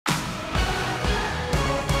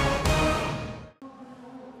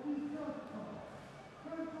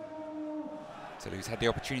Toulouse had the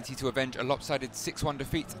opportunity to avenge a lopsided 6-1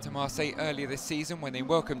 defeat to Marseille earlier this season when they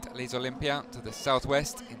welcomed Les Olympiens to the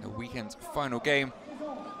southwest in the weekend's final game.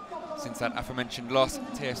 Since that aforementioned loss,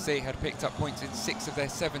 TFC had picked up points in 6 of their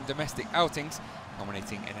 7 domestic outings,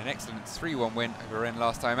 culminating in an excellent 3-1 win over Rennes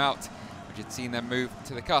last time out, which had seen them move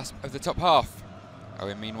to the cusp of the top half.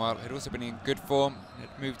 OM, meanwhile, had also been in good form and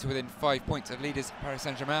had moved to within 5 points of leaders Paris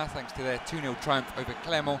Saint-Germain thanks to their 2-0 triumph over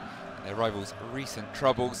Clermont and their rivals' recent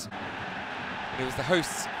troubles. But it was the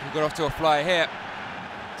hosts who got off to a flyer here.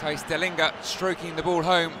 DALLINGA stroking the ball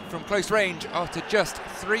home from close range after just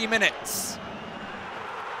 3 minutes.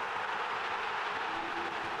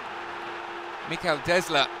 Mikkel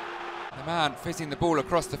Desler, the man fizzing the ball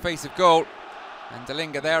across the face of goal. And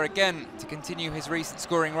DALLINGA there again to continue his recent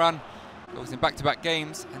scoring run. Goals in back-to-back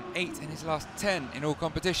games and 8 in his last 10 in all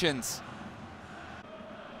competitions.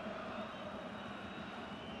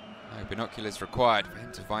 No binoculars required for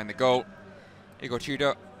him to find the goal. Igor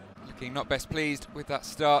Tudor looking not best pleased with that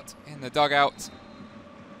start in the dugout.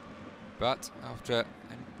 But after a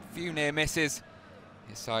few near misses,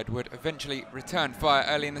 his side would eventually return fire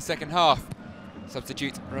early in the second half.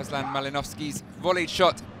 Substitute Ruslan Malinovsky's volleyed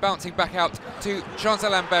shot bouncing back out to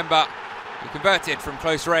Chancel and MBEMBA, who converted from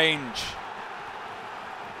close range.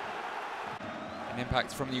 An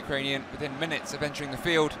impact from the Ukrainian within minutes of entering the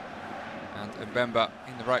field, and MBEMBA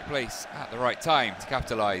in the right place at the right time to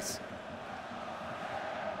capitalise.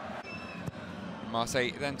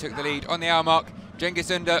 Marseille then took the lead on the hour mark.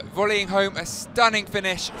 Cengiz ÜNDER volleying home a stunning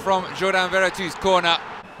finish from Jordan Veretou's corner.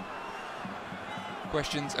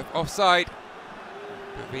 Questions of offside,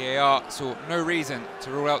 but VAR saw no reason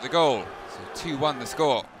to rule out the goal, so 2-1 the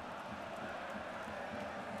score.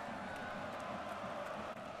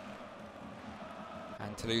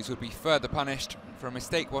 And Toulouse would be further punished for a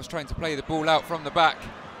mistake whilst trying to play the ball out from the back.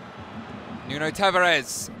 Nuno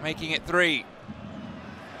TAVARES making it 3.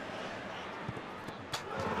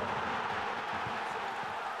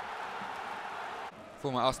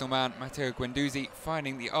 Former Arsenal man Matteo Guendouzi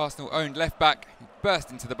finding the Arsenal-owned left-back, who burst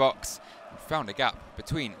into the box and found a gap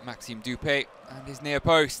between Maxime DUPE and his near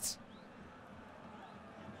post.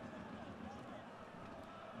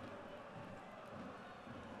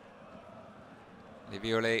 Les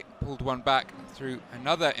Violets pulled one back through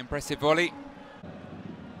another impressive volley.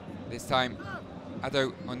 This time,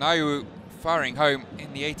 ONAIWU firing home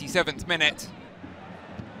in the 87th minute.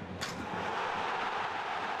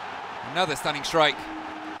 Another stunning strike,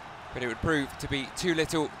 but it would prove to be too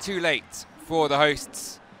little, too late for the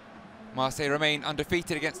hosts. Marseille remain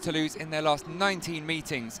undefeated against Toulouse in their last 19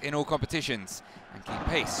 meetings in all competitions and keep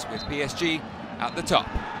pace with PSG at the top.